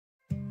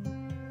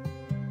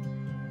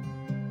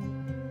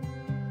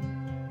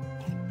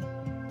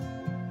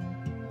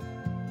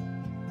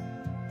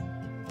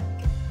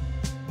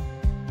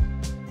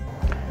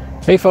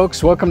Hey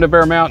folks, welcome to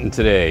Bear Mountain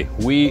today.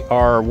 We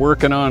are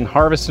working on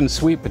harvesting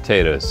sweet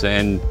potatoes,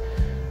 and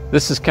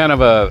this is kind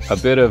of a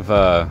bit of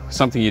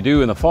something you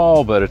do in the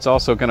fall, but it's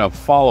also going to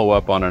follow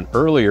up on an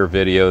earlier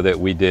video that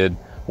we did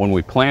when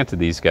we planted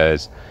these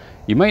guys.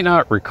 You might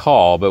not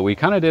recall, but we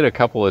kind of did a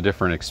couple of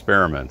different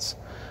experiments.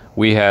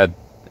 We had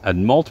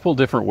multiple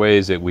different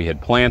ways that we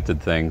had planted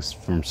things,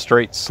 from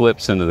straight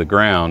slips into the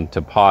ground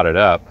to pot it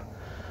up.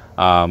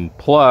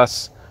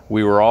 Plus,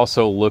 we were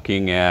also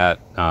looking at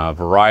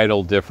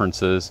varietal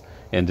differences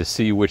and to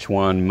see which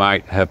one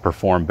might have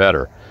performed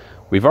better.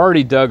 We've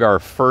already dug our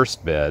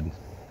first bed,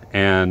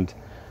 and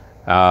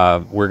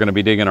we're going to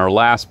be digging our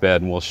last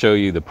bed, and we'll show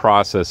you the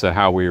process of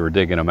how we were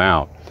digging them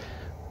out.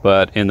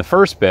 But in the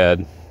first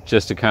bed,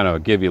 just to kind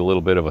of give you a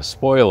little bit of a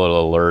spoiler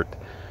alert,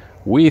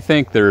 we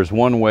think there's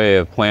one way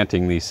of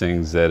planting these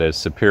things that is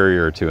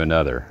superior to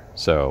another.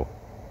 So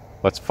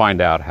let's find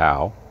out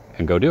how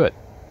and go do it.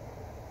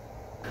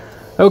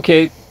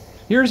 Okay.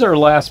 Here's our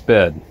last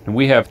bed, and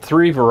we have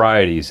 3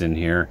 varieties in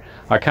here.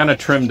 I kind of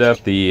trimmed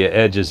up the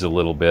edges a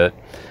little bit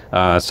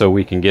so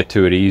we can get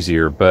to it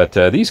easier, but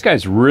these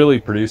guys really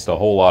produced a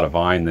whole lot of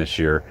vine this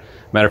year.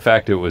 Matter of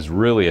fact, it was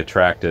really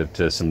attractive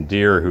to some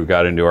deer who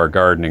got into our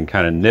garden and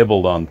kind of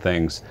nibbled on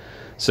things.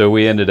 So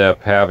we ended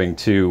up having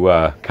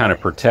to kind of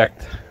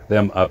protect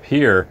them up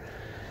here.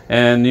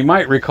 And you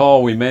might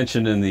recall we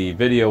mentioned in the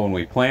video when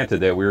we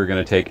planted that we were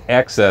going to take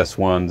excess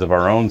ones of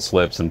our own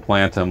slips and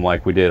plant them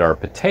like we did our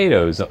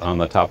potatoes on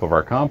the top of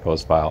our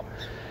compost pile.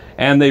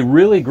 And they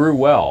really grew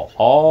well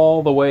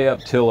all the way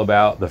up till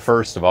about the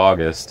 1st of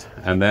August.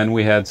 And then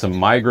we had some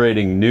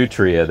migrating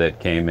nutria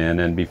that came in,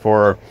 and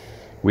before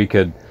we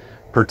could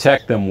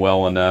protect them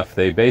well enough,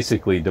 they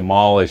basically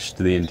demolished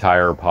the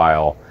entire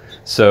pile,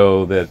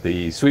 so that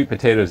the sweet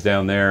potatoes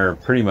down there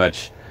pretty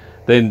much,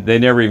 they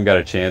never even got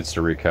a chance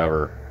to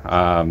recover.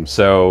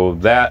 So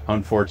that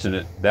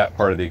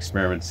part of the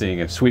experiment, seeing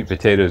if sweet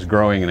potatoes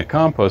growing in a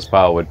compost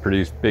pile would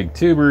produce big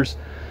tubers,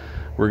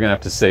 we're gonna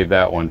have to save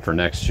that one for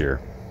next year.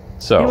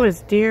 So it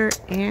was deer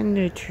and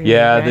nutria.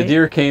 Yeah, right? The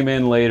deer came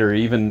in later,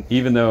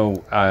 even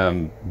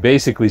though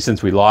basically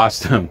since we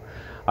lost them,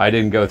 I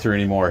didn't go through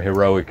any more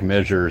heroic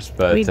measures.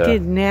 But we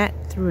did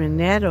threw a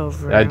net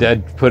over it. I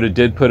did put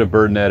a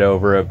bird net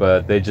over it,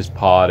 but they just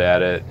pawed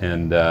at it,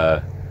 and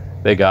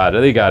they got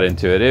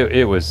into it.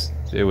 It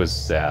was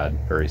sad,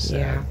 very sad.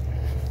 Yeah.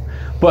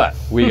 But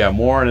we got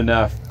more than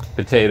enough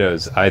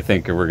potatoes, I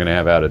think, we're going to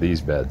have out of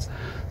these beds.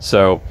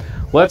 So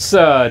let's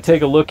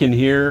take a look in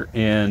here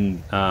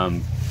and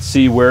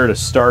see where to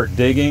start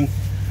digging.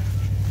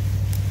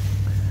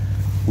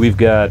 We've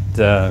got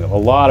a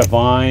lot of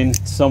vine,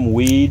 some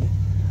weed,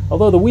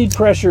 although the weed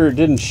pressure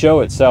didn't show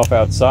itself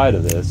outside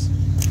of this.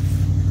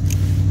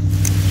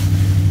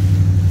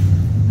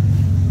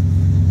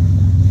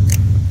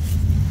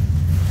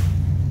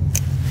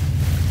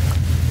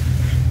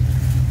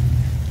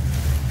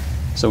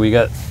 So we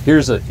got,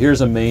 here's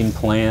a main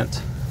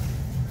plant,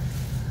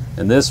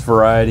 and this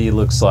variety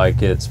looks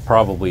like it's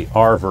probably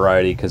our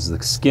variety because of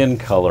the skin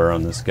color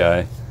on this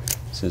guy.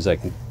 As soon as I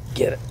can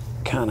get it,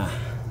 kind of,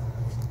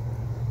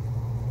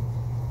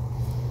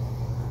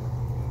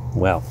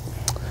 well,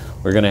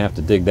 we're gonna have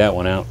to dig that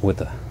one out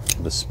with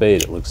a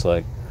spade, it looks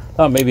like.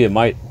 Thought maybe it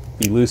might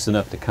be loose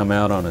enough to come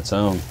out on its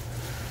own.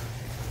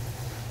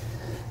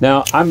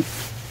 Now I'm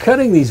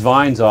cutting these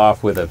vines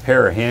off with a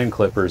pair of hand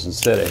clippers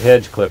instead of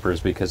hedge clippers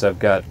because I've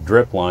got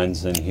drip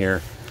lines in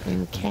here.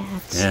 And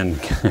cats. And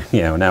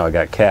you know, now I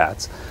got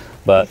cats.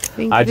 But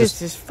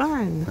this is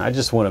fun. I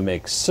just want to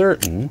make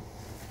certain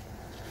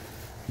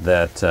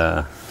that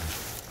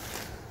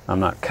I'm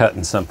not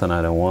cutting something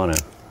I don't want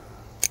to.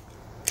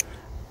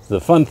 The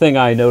fun thing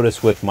I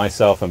notice with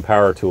myself and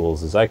power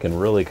tools is I can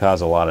really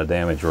cause a lot of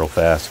damage real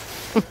fast.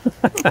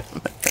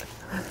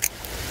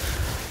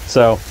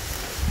 So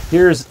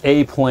here's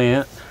a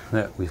plant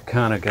that we've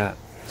kind of got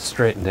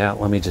straightened out.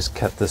 Let me just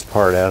cut this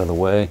part out of the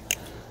way.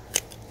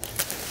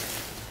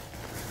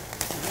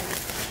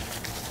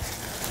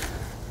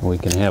 We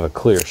can have a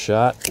clear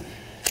shot.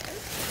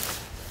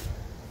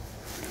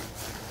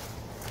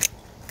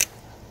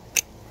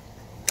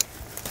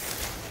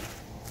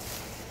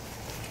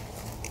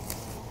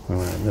 All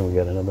right, then we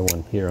got another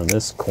one here on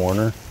this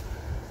corner.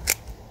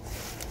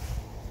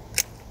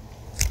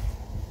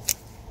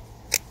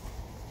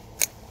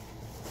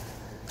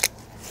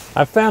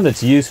 I found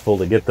it's useful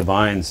to get the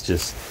vines,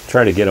 just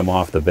try to get them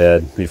off the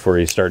bed before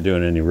you start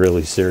doing any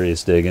really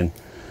serious digging.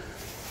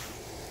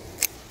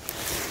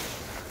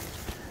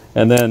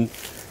 And then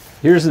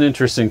here's an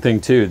interesting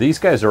thing too. These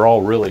guys are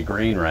all really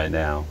green right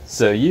now.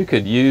 So you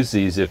could use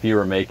these if you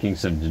were making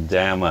some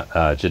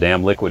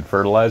JADAM liquid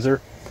fertilizer.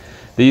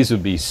 These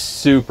would be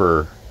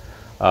super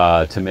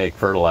to make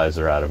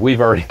fertilizer out of.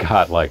 We've already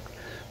got like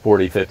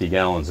 40-50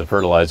 gallons of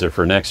fertilizer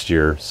for next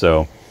year.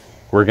 So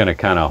we're going to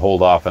kind of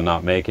hold off and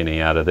not make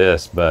any out of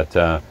this, but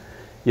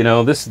you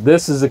know, this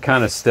is the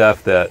kind of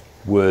stuff that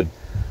would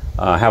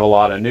have a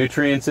lot of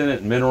nutrients in it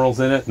and minerals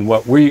in it, and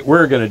what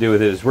we're going to do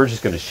with it is we're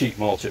just going to sheet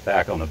mulch it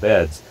back on the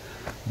beds.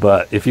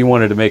 But if you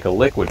wanted to make a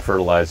liquid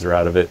fertilizer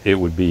out of it, it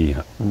would be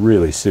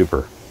really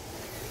super.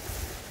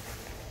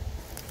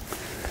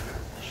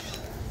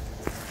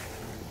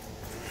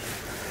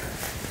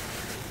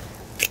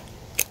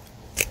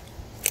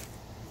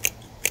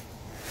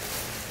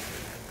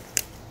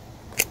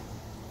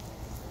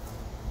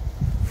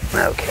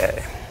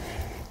 Okay,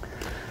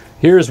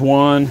 here's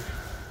one,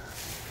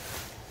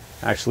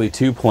 actually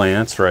two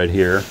plants right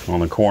here on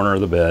the corner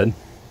of the bed,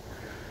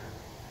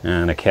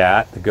 and a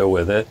cat to go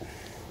with it.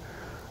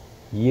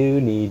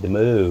 You need to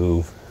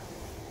move.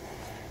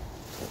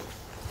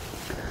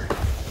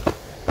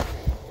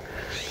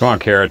 Come on,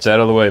 Carrots, out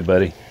of the way,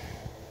 buddy.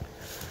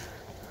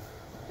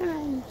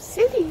 I'm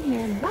sitting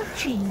and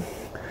watching.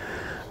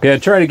 Okay, I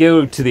try to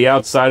go to the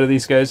outside of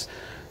these guys.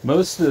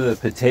 Most of the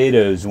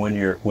potatoes,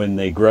 when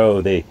they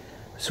grow,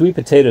 sweet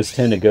potatoes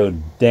tend to go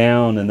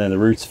down and then the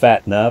roots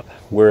fatten up.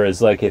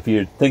 Whereas, like if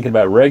you're thinking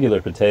about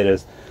regular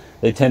potatoes,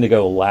 they tend to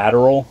go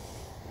lateral.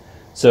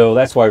 So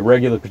that's why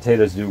regular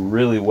potatoes do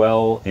really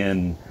well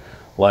in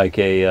like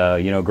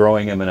a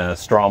growing them in a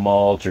straw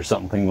mulch or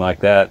something like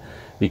that,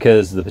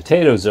 because the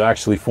potatoes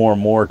actually form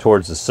more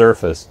towards the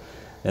surface,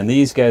 and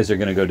these guys are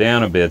going to go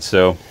down a bit.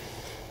 So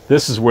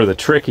this is where the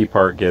tricky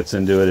part gets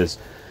into it, is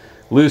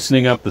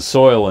loosening up the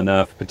soil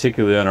enough,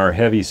 particularly on our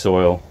heavy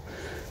soil,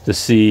 to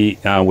see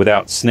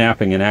without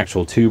snapping an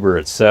actual tuber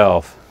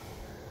itself.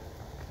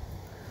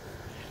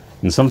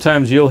 And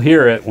sometimes you'll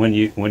hear it when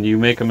you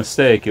make a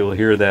mistake. You'll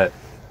hear that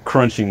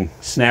crunching,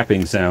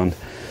 snapping sound.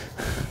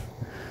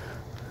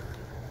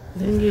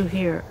 Then you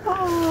hear,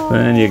 oh.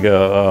 Then you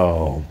go,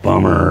 oh,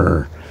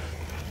 bummer.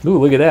 Ooh,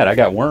 look at that! I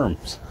got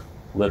worms,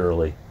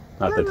 literally.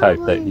 Not the type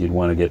that you'd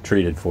want to get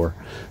treated for.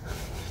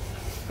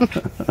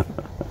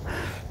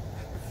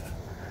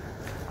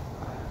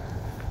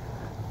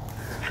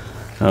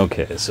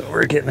 Okay, so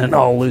we're getting it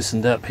all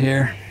loosened up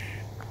here.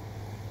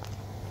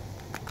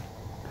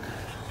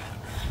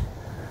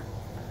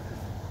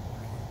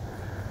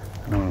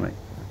 All right.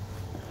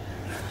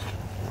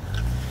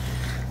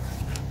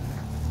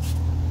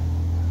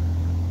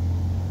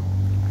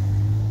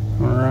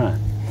 All right.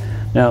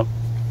 Now,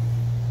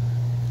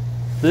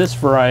 this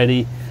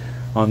variety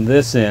on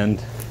this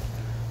end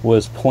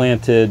was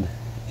planted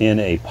in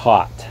a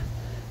pot.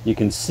 You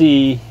can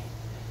see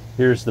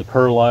here's the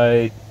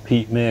perlite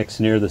peat mix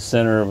near the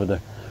center of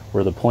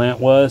where the plant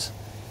was.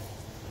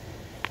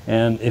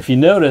 And if you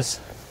notice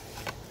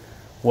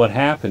what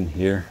happened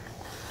here,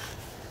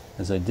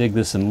 as I dig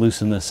this and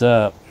loosen this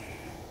up,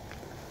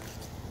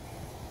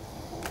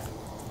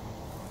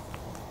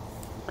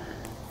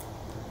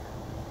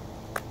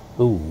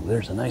 ooh,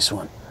 there's a nice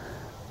one.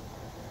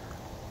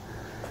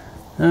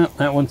 Oh,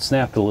 that one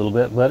snapped a little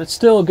bit, but it's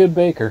still a good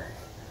baker.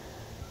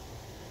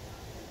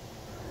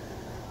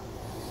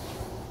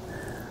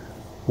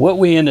 What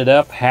we ended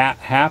up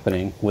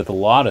happening with a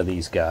lot of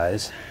these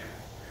guys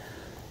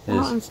is... That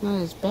one's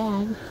not as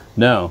bad.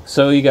 No.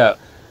 So you got,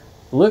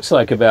 looks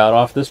like about,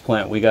 off this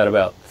plant, we got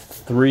about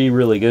 3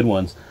 really good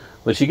ones.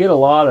 But you get a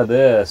lot of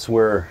this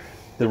where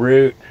the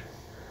root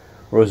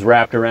was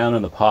wrapped around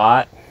in the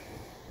pot.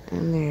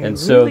 And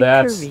so really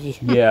that's, curvy.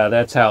 yeah,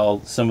 that's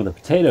how some of the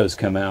potatoes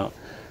come out.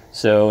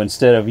 So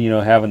instead of,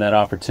 having that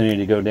opportunity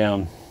to go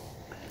down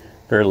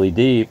fairly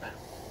deep,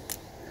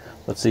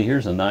 let's see,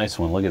 here's a nice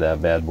one. Look at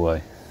that bad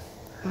boy.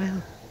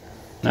 Well,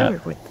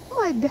 covered with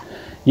blood.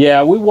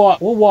 Yeah, we'll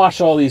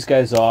wash all these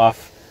guys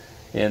off,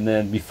 and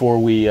then before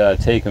we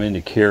take them into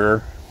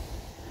cure.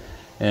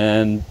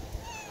 And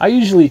I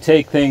usually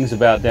take things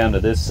about down to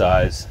this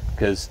size,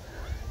 because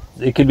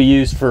it can be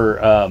used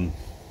for,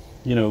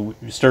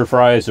 stir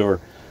fries, or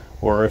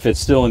if it's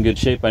still in good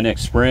shape by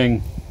next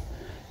spring,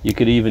 you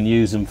could even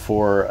use them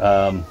for,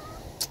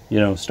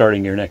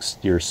 starting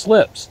your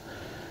slips.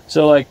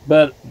 So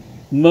but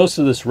most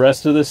of this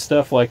rest of this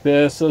stuff like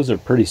this, those are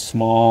pretty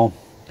small,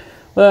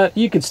 but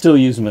you could still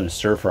use them in a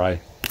stir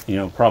fry.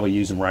 Probably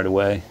use them right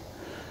away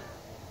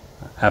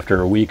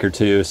after a week or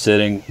two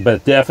sitting,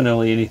 but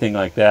definitely anything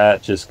like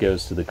that just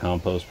goes to the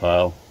compost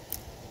pile.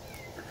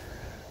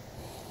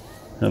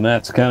 And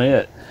that's kind of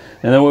it.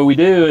 And then what we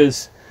do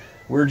is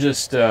we're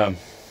just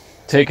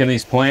taking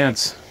these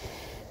plants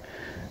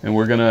and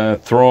we're gonna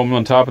throw them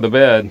on top of the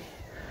bed.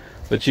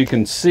 But you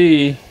can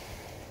see,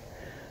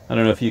 I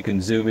don't know if you can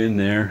zoom in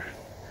there,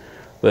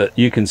 but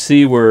you can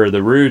see where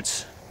the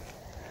roots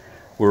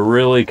were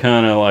really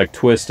kind of like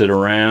twisted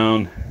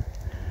around,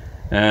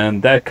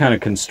 and that kind of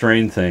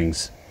constrained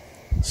things.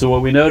 So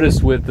what we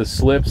noticed with the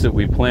slips that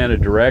we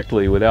planted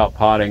directly without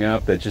potting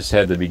up, that just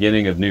had the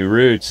beginning of new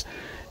roots,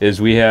 is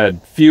we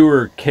had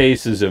fewer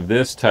cases of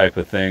this type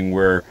of thing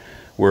where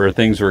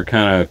things were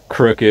kind of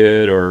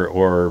crooked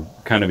or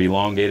kind of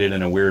elongated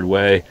in a weird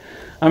way.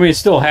 I mean, it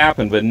still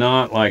happened, but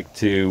not like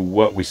to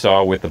what we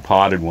saw with the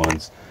potted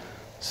ones.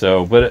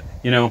 So, but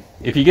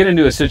if you get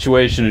into a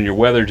situation and your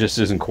weather just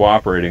isn't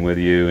cooperating with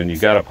you and you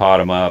got to pot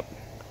them up,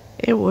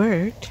 it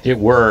worked. It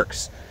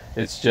works.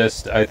 It's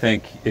just, I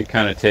think it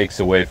kind of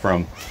takes away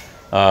from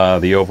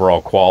the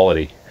overall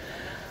quality.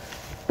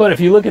 But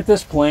if you look at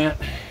this plant,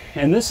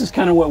 and this is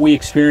kind of what we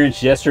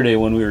experienced yesterday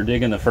when we were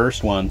digging the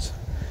first ones,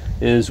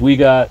 is we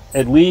got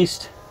at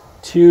least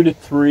 2 to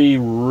 3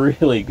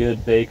 really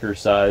good baker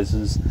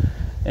sizes,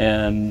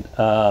 and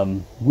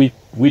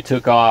we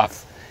took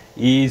off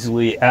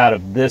easily out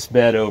of this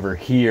bed over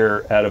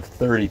here out of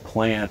 30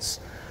 plants.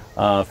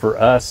 For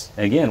us,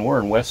 again, we're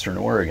in Western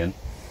Oregon.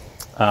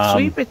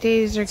 Sweet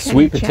potatoes are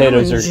Sweet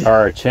potatoes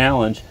are a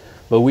challenge,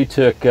 but we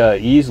took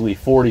easily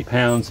 40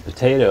 pounds of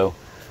potato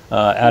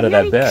out of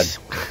that bed.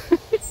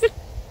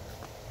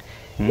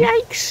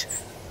 Yikes.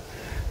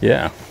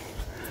 Yeah.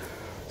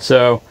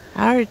 So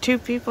how are 2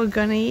 people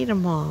gonna eat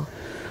them all?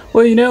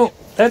 Well, you know,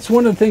 that's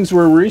one of the things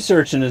we're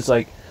researching is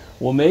like,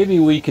 well, maybe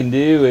we can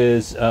do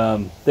is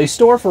they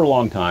store for a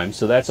long time,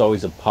 so that's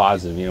always a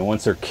positive. You know,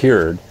 once they're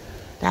cured,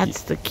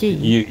 that's the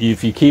key.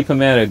 If you keep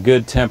them at a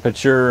good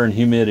temperature and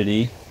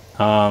humidity,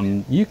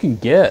 you can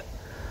get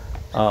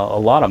a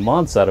lot of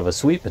months out of a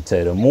sweet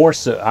potato. More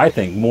so, I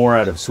think, more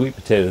out of sweet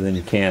potato than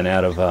you can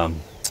out of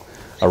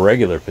a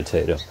regular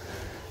potato.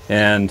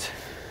 And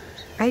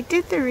I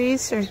did the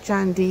research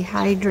on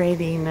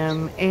dehydrating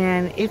them,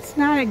 and it's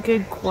not a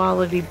good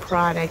quality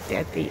product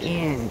at the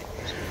end.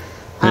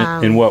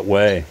 In what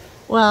way?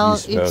 Well,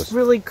 it's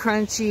really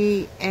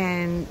crunchy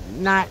and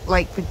not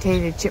like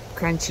potato chip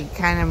crunchy,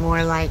 kind of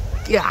more like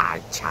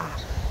cha.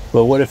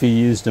 But what if you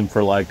used them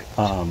for like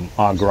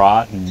au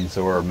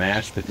gratins or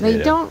mashed potato?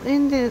 They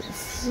don't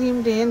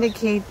seem to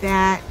indicate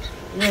that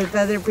with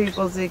other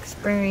people's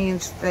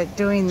experience that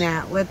doing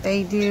that. What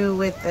they do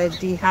with the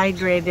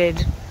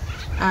dehydrated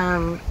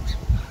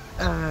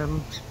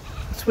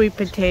sweet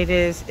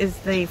potatoes is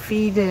they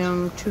feed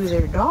them to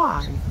their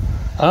dog.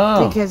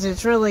 Oh. Because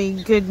it's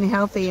really good and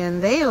healthy,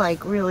 and they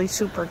like really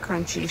super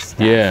crunchy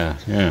stuff. Yeah,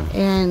 yeah.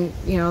 And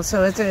you know,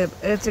 so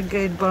it's a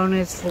good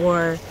bonus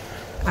for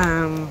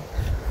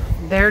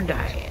their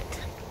diet.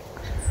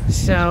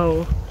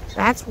 So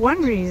that's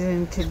one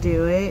reason to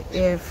do it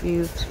if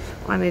you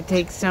want to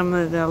take some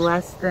of the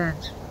less than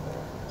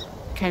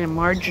kind of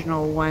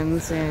marginal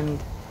ones and,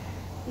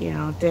 you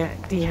know,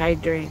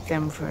 dehydrate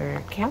them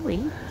for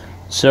Kelly.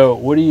 So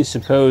what do you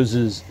suppose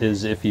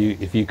is if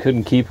you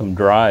couldn't keep them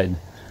dried,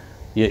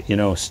 you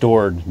know,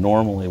 stored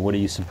normally, what do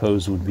you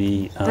suppose would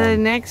be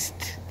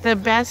the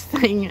best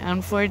thing,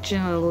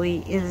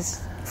 unfortunately,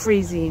 is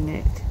freezing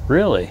it.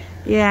 Really?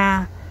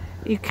 Yeah,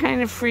 you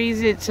kind of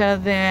freeze it so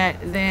that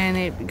then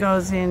it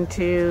goes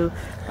into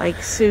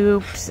like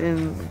soups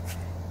and,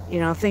 you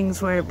know,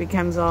 things where it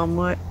becomes all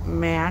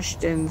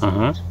mashed, and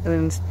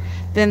and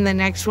then the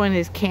next one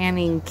is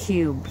canning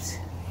cubes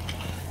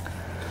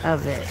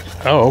of it.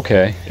 Oh,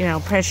 okay. You know,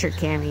 pressure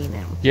canning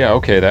them. Yeah,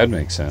 okay, that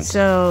makes sense.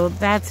 So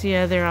that's the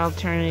other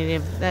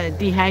alternative. The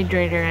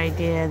dehydrator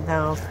idea,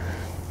 though,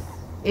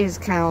 is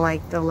kind of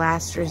like the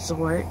last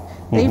resort.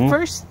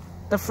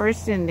 The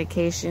first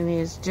indication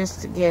is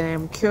just to get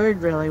them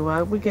cured really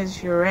well,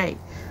 because you're right,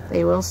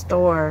 they will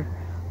store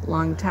a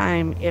long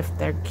time if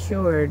they're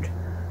cured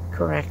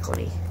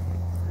correctly.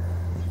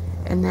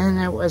 And then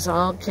there was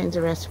all kinds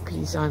of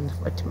recipes on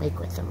what to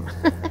make with them.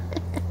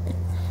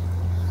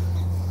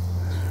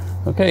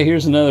 Okay,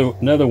 here's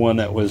another one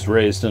that was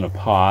raised in a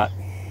pot,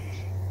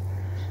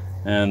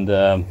 and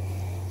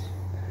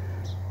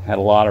had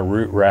a lot of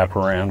root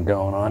wraparound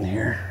going on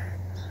here.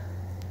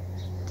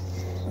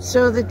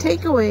 So the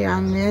takeaway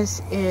on this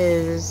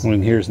is,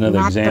 and here's another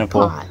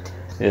example, the pot.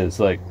 Is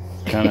like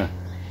kind of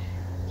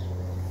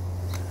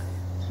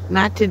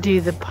not to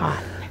do the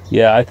pot.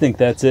 Yeah, I think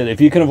that's it.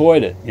 If you can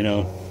avoid it, you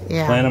know,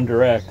 plant them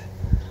direct.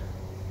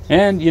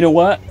 And you know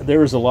what? There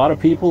was a lot of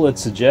people that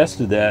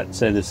suggested that,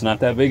 said it's not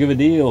that big of a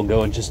deal,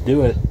 go and just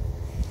do it.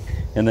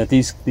 And that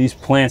these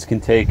plants can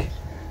take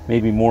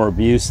maybe more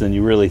abuse than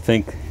you really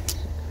think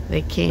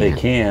they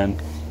can.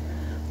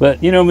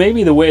 But you know,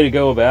 maybe the way to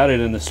go about it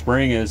in the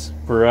spring is,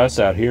 for us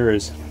out here,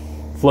 is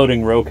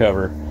floating row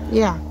cover.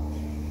 Yeah.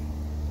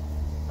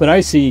 But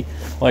I see,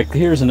 like,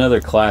 here's another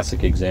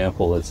classic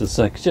example. It's just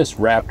like just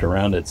wrapped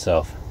around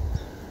itself.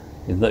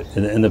 And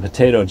the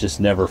potato just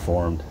never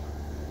formed.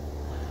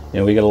 You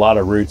know, we get a lot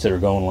of roots that are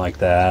going like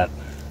that.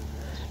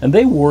 And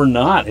they were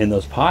not in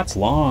those pots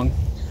long.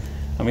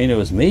 I mean, it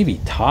was maybe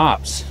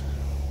tops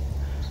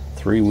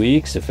 3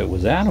 weeks. If it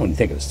was that, I don't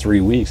think it was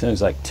 3 weeks. It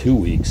was like 2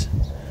 weeks.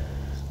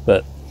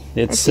 But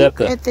it set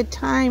the... At the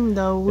time,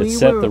 though, it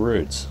set the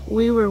roots.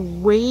 We were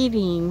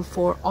waiting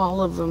for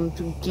all of them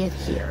to get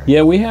here.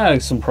 Yeah, we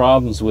had some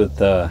problems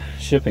with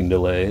shipping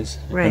delays.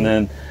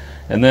 Right.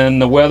 And then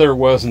the weather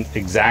wasn't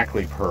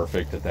exactly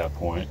perfect at that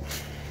point.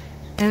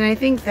 And I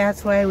think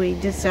that's why we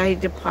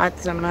decided to pot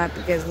some up,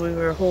 because we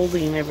were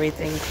holding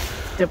everything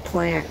to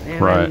plant.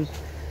 And right.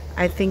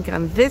 I think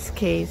on this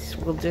case,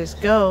 we'll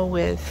just go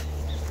with,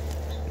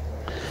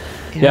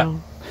 you yeah.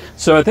 know.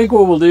 So I think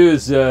what we'll do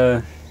is,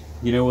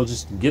 you know, we'll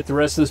just get the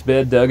rest of this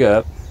bed dug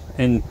up.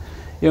 And,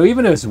 you know,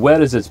 even as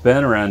wet as it's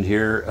been around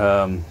here,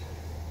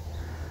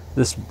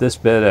 this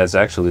bed is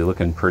actually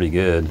looking pretty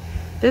good.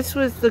 This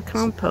was the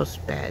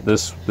compost bed.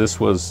 This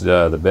was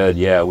the bed.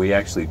 Yeah, we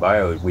actually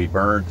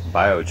burned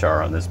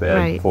biochar on this bed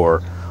right.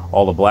 for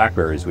all the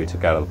blackberries we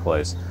took out of the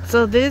place.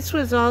 So this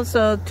was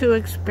also 2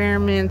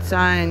 experiments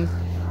on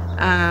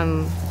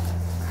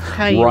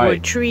how you were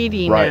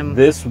treating them.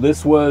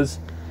 This was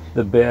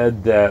the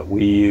bed that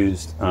we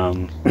used.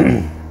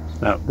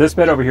 Now, this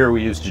bed over here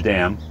we used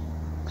JADAM,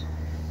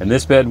 and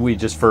this bed we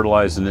just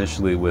fertilized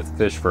initially with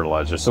fish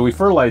fertilizer. So we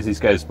fertilized these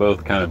guys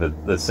both kind of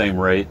at the same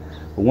rate,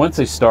 but once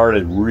they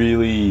started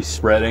really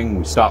spreading,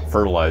 we stopped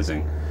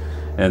fertilizing.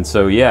 And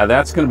so, yeah,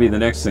 that's going to be the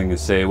next thing,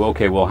 is say, well,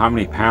 okay, well, how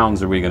many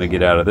pounds are we going to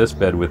get out of this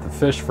bed with the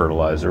fish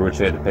fertilizer, which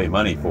we had to pay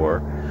money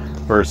for,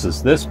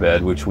 versus this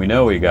bed, which we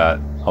know we got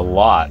a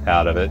lot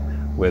out of it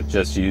with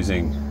just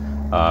using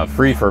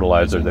free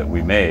fertilizer that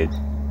we made.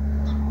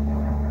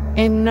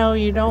 And no,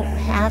 you don't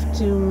have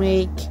to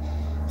make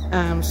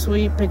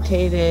sweet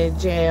potato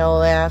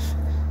JLF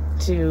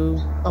to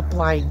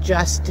apply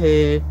just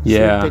to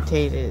sweet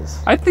potatoes.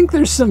 I think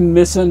there's some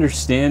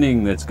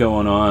misunderstanding that's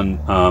going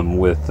on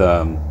with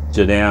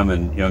JADAM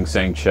and Young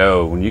Sang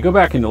Cho. When you go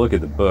back and you look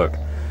at the book,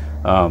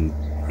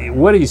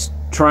 what he's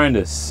trying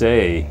to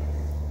say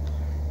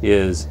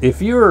is,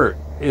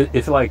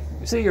 if like,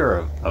 say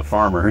you're a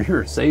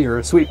farmer, say you're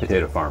a sweet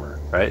potato farmer,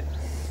 right?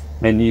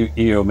 And you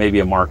know, maybe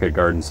a market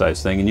garden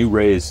size thing, and you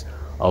raise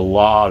a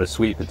lot of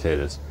sweet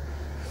potatoes.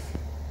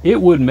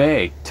 It would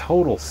make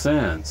total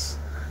sense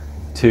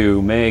to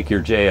make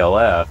your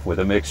JLF with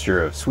a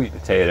mixture of sweet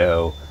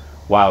potato,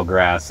 wild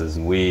grasses,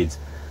 and weeds,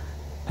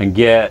 and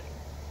get,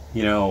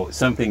 you know,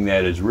 something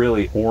that is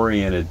really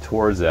oriented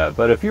towards that.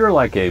 But if you're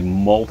like a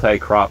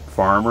multi-crop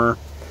farmer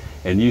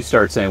and you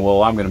start saying,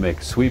 well, I'm going to make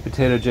a sweet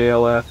potato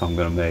JLF, I'm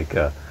going to make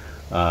a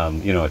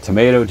you know, a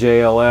tomato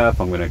JLF,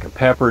 I'm going to make a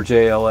pepper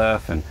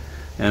JLF, and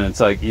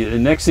it's like, the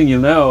next thing you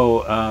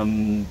know,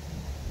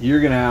 you're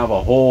going to have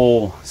a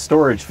whole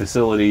storage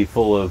facility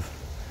full of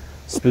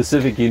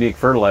specific unique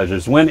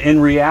fertilizers, when in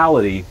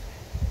reality,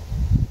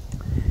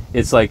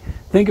 it's like,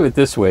 think of it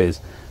this way, is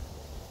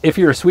if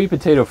you're a sweet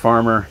potato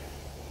farmer,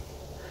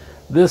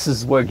 this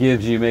is what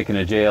gives you, making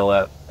a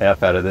JLF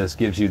out of this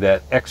gives you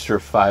that extra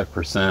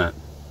 5%,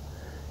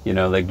 you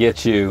know, that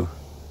gets you,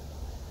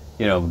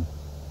 you know,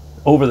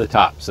 over the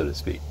top, so to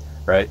speak,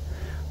 right?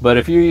 But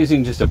if you're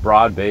using just a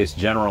broad-based,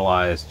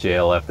 generalized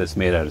JLF that's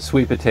made out of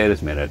sweet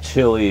potatoes, made out of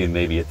chili, and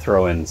maybe you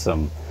throw in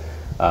some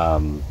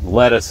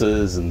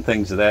lettuces and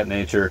things of that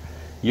nature,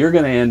 you're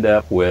going to end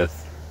up with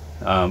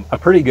a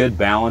pretty good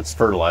balanced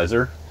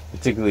fertilizer,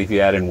 particularly if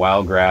you add in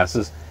wild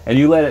grasses, and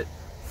you let it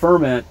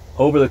ferment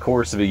over the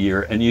course of a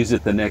year and use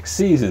it the next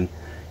season.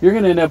 You're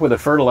going to end up with a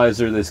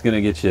fertilizer that's going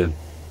to get you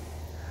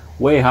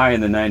way high in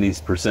the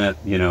 90%,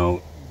 you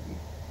know,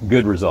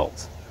 good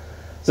results.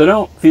 So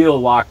don't feel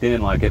locked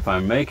in, like if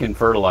I'm making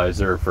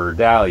fertilizer for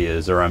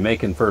dahlias or I'm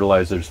making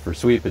fertilizers for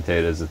sweet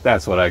potatoes,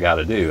 that's what I got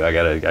to do. I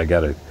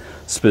got to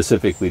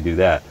specifically do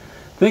that.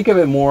 Think of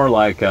it more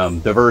like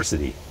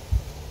diversity,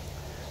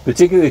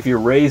 particularly if you're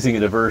raising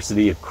a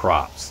diversity of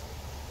crops.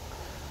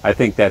 I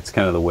think that's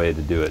kind of the way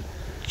to do it.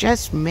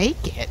 Just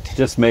make it.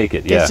 Just make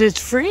it, yeah. Because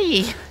it's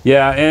free.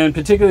 Yeah, and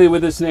particularly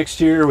with this next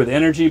year, with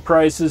energy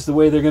prices the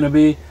way they're going to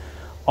be,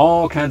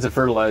 all kinds of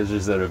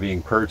fertilizers that are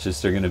being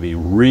purchased are going to be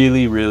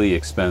really, really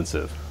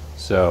expensive.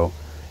 So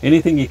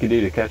anything you can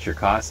do to cut your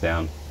costs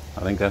down,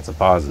 I think that's a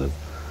positive.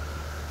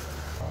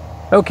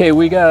 Okay,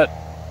 we got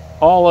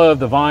all of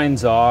the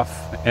vines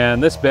off,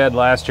 and this bed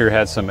last year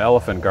had some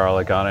elephant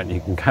garlic on it, and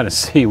you can kind of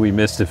see we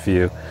missed a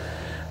few.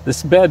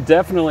 This bed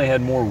definitely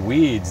had more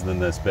weeds than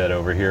this bed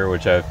over here,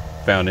 which I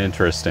found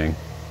interesting,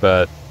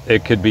 but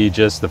it could be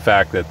just the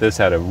fact that this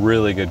had a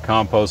really good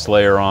compost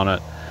layer on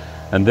it.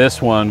 And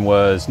this one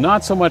was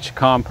not so much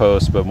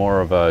compost, but more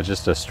of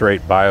just a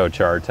straight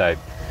biochar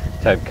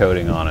type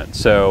coating on it.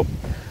 So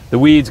the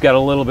weeds got a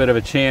little bit of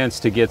a chance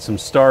to get some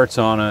starts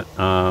on it,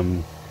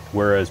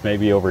 whereas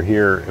maybe over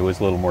here it was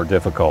a little more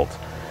difficult.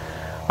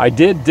 I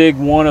did dig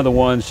one of the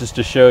ones just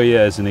to show you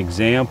as an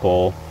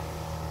example.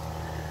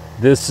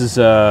 This is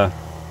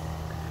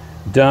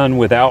done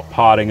without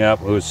potting up.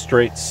 It was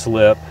straight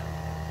slip.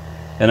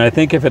 And I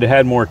think if it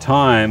had more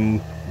time,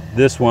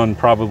 this one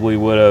probably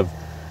would have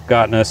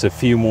gotten us a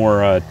few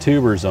more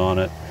tubers on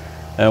it.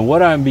 And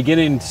what I'm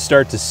beginning to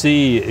start to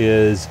see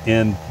is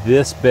in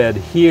this bed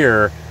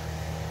here,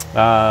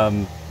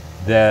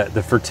 that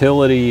the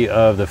fertility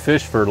of the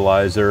fish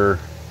fertilizer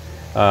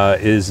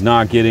is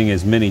not getting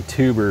as many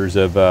tubers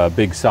of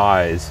big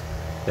size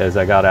as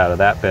I got out of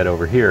that bed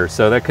over here.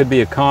 So that could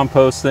be a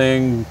compost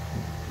thing,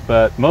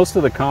 but most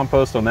of the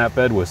compost on that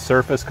bed was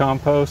surface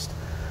compost.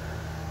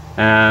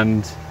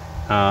 And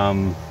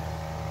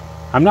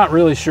I'm not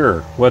really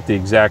sure what the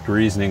exact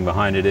reasoning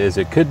behind it is.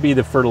 It could be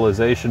the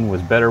fertilization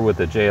was better with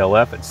the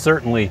JLF. It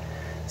certainly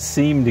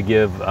seemed to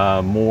give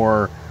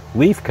more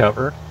leaf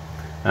cover,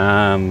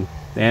 and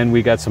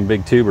we got some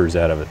big tubers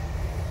out of it.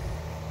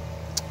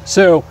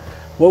 So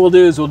what we'll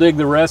do is we'll dig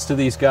the rest of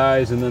these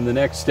guys, and then the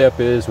next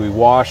step is we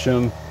wash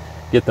them,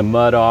 get the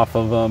mud off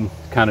of them,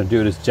 kind of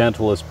do it as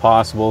gentle as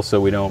possible so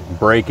we don't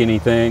break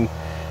anything,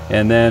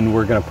 and then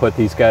we're going to put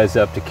these guys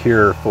up to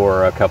cure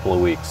for a couple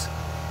of weeks.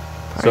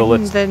 So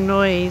let's. The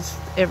noise.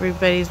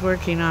 Everybody's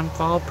working on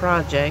fall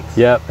projects.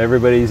 Yep,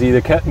 everybody's either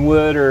cutting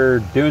wood or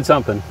doing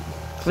something.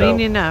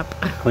 Cleaning up.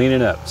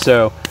 Cleaning up.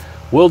 So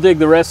we'll dig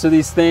the rest of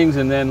these things,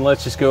 and then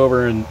let's just go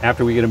over, and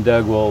after we get them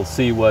dug, we'll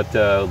see what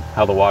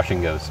how the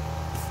washing goes.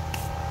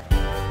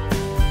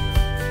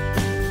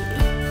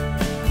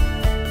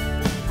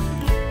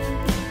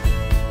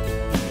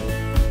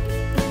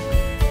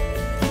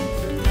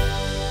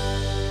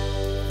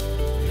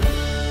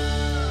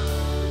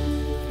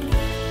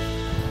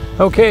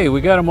 Okay, we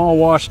got them all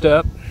washed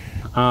up.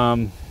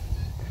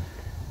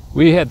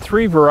 We had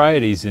 3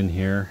 varieties in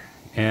here,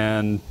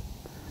 and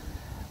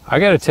I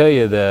got to tell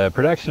you, the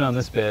production on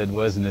this bed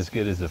wasn't as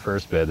good as the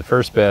first bed. The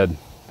first bed,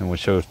 and we'll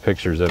show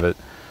pictures of it,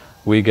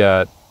 we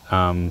got,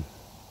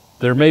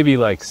 there may be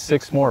like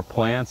 6 more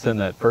plants in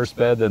that first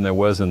bed than there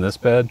was in this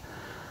bed,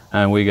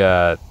 and we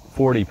got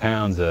 40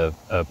 pounds of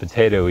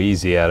potato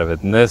easy out of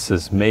it, and this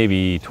is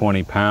maybe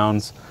 20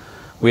 pounds.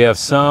 We have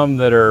some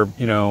that are,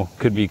 you know,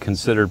 could be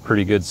considered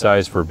pretty good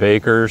size for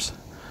bakers.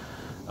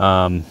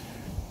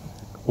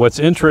 What's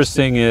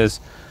interesting is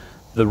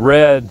the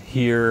red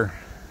here,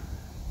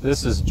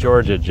 this is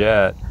Georgia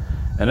Jet,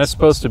 and it's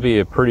supposed to be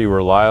a pretty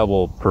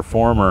reliable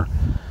performer.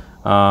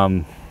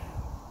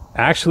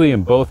 Actually,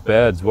 in both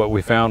beds, what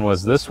we found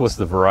was this was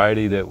the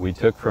variety that we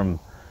took from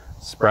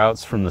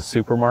sprouts from the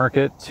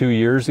supermarket 2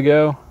 years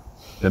ago.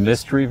 The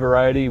mystery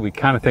variety, we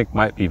kind of think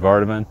might be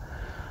Vardaman.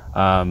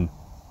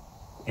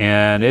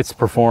 And it's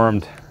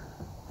performed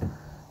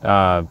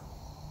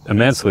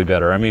immensely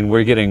better. I mean,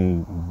 we're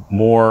getting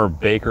more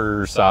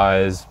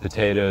baker-sized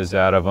potatoes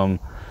out of them,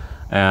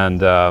 and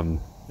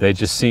they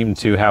just seem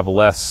to have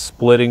less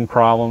splitting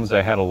problems.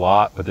 I had a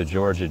lot with the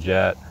Georgia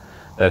Jet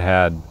that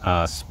had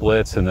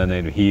splits, and then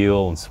they'd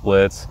heal and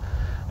splits.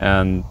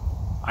 And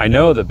I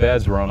know the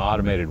beds were on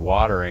automated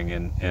watering,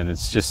 and it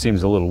just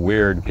seems a little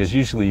weird, because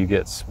usually you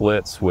get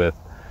splits with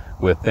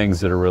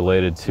things that are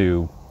related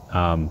to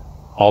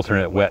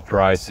alternate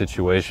wet-dry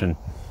situation.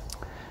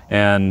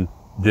 And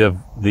the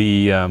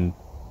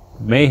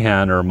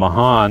Mahan or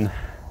Mahan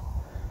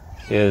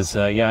is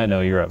yeah, I know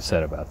you're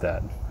upset about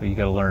that, but you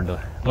got to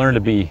learn to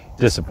be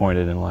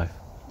disappointed in life.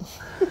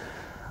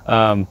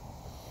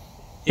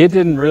 It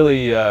didn't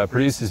really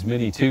produce as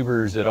many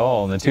tubers at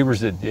all, and the tubers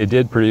that it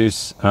did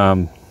produce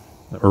are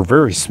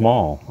very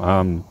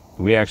small.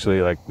 We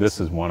actually, like, this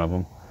is one of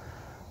them,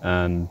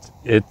 and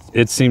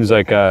it seems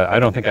like I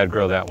don't think I'd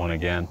grow that one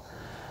again.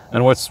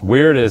 And what's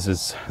weird is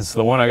it's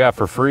the one I got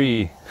for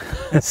free.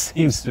 It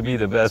seems to be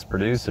the best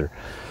producer.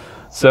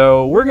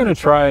 So we're going to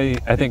try,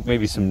 I think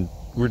maybe some,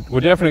 we're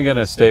definitely going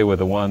to stay with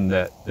the one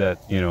that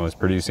you know, is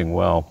producing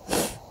well.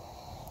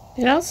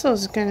 It also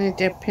is going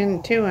to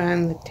depend too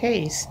on the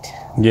taste.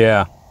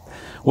 Yeah.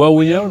 Well,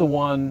 we know the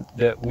one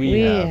that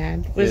we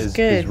had was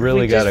good. Is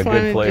really got a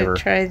good flavor. We just wanted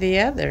to try the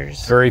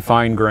others. Very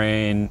fine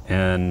grain,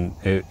 and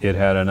it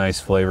had a nice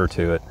flavor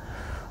to it.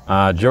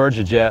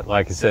 Georgia Jet,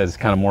 like I said, is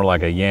kind of more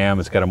like a yam.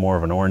 It's got a more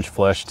of an orange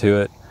flesh to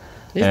it.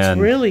 It's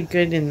really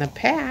good in the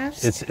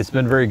past. It's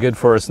been very good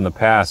for us in the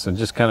past, and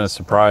just kind of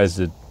surprised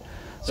it.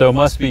 So it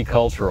must be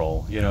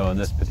cultural, you know, in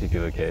this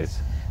particular case.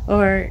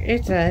 Or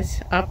it's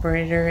us,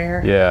 operator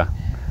error. Yeah.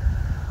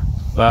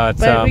 But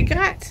we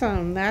got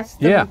some. That's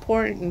the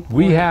important point.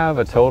 We have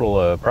a total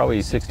of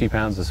probably 60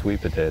 pounds of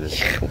sweet potatoes.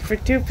 For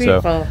 2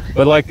 people. So,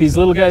 but like these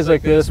little guys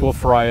like this, we'll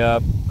fry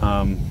up.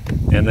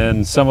 And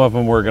then some of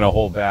them we're going to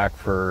hold back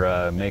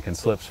for making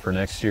slips for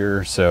next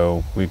year.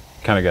 So we've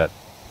kind of got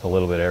a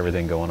little bit of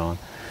everything going on.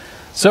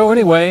 So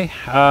anyway,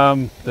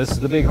 this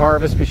is the big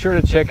harvest. Be sure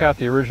to check out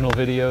the original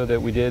video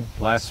that we did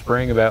last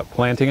spring about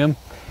planting them.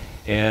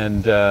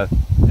 And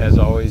as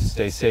always,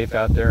 stay safe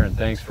out there, and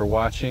thanks for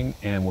watching,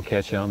 and we'll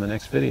catch you on the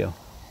next video.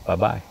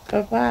 Bye-bye.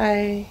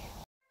 Bye-bye.